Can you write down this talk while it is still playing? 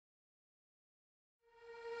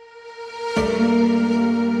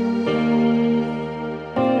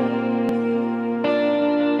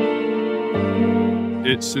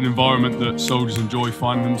It's an environment that soldiers enjoy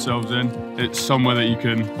finding themselves in. It's somewhere that you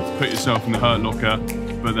can put yourself in the hurt locker,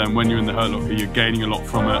 but then when you're in the hurt locker, you're gaining a lot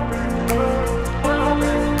from it.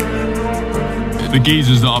 The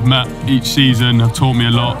geezers that I've met each season have taught me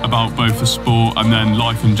a lot about both the sport and then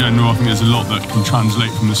life in general. I think there's a lot that can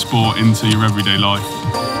translate from the sport into your everyday life.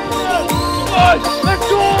 Let's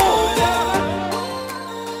go!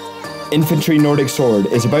 Infantry Nordic Sword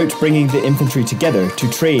is about bringing the infantry together to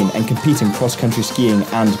train and compete in cross-country skiing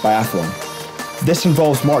and biathlon. This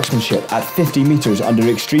involves marksmanship at 50 metres under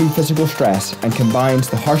extreme physical stress and combines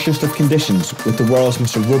the harshest of conditions with the world's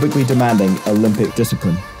most aerobically demanding Olympic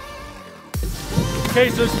discipline. Okay,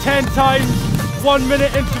 so it's 10 times, 1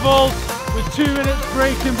 minute intervals with 2 minutes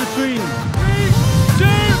break in between. 3, 2,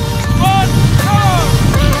 1, go!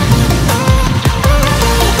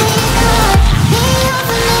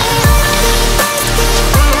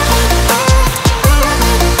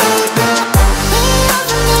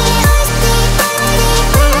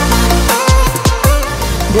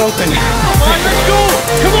 Broken. Come on, let's go!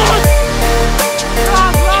 Come on!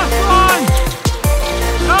 Last one!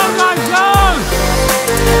 Go, guys, go!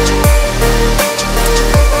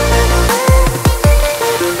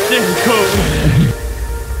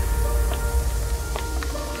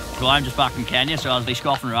 Well, I'm just back from Kenya, so I'll be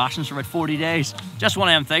scoffing rations for about 40 days. Just one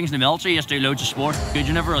of them things in the military, you just do loads of sport. Good,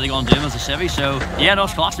 you never really going to do them as a civvy, so yeah, no,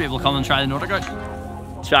 it's class to be able to come and try the Nordic out.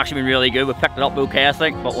 It's actually been really good. We picked it up okay, I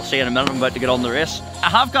think, but we'll see in a minute. I'm about to get on the race. I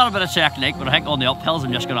have got a bit of technique, but I think on the uphills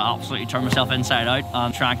I'm just going to absolutely turn myself inside out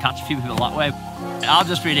and try and catch a few people that way. I've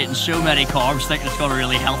just been eating so many carbs thinking it's going to be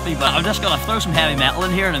really healthy, but I'm just going to throw some heavy metal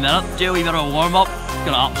in here in a minute, do a wee bit of a warm-up.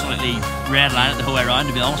 Going to absolutely redline it the whole way around,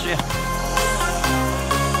 to be honest with you.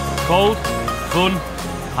 Cold, fun,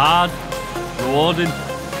 hard, rewarding,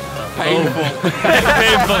 painful.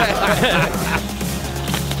 Painful.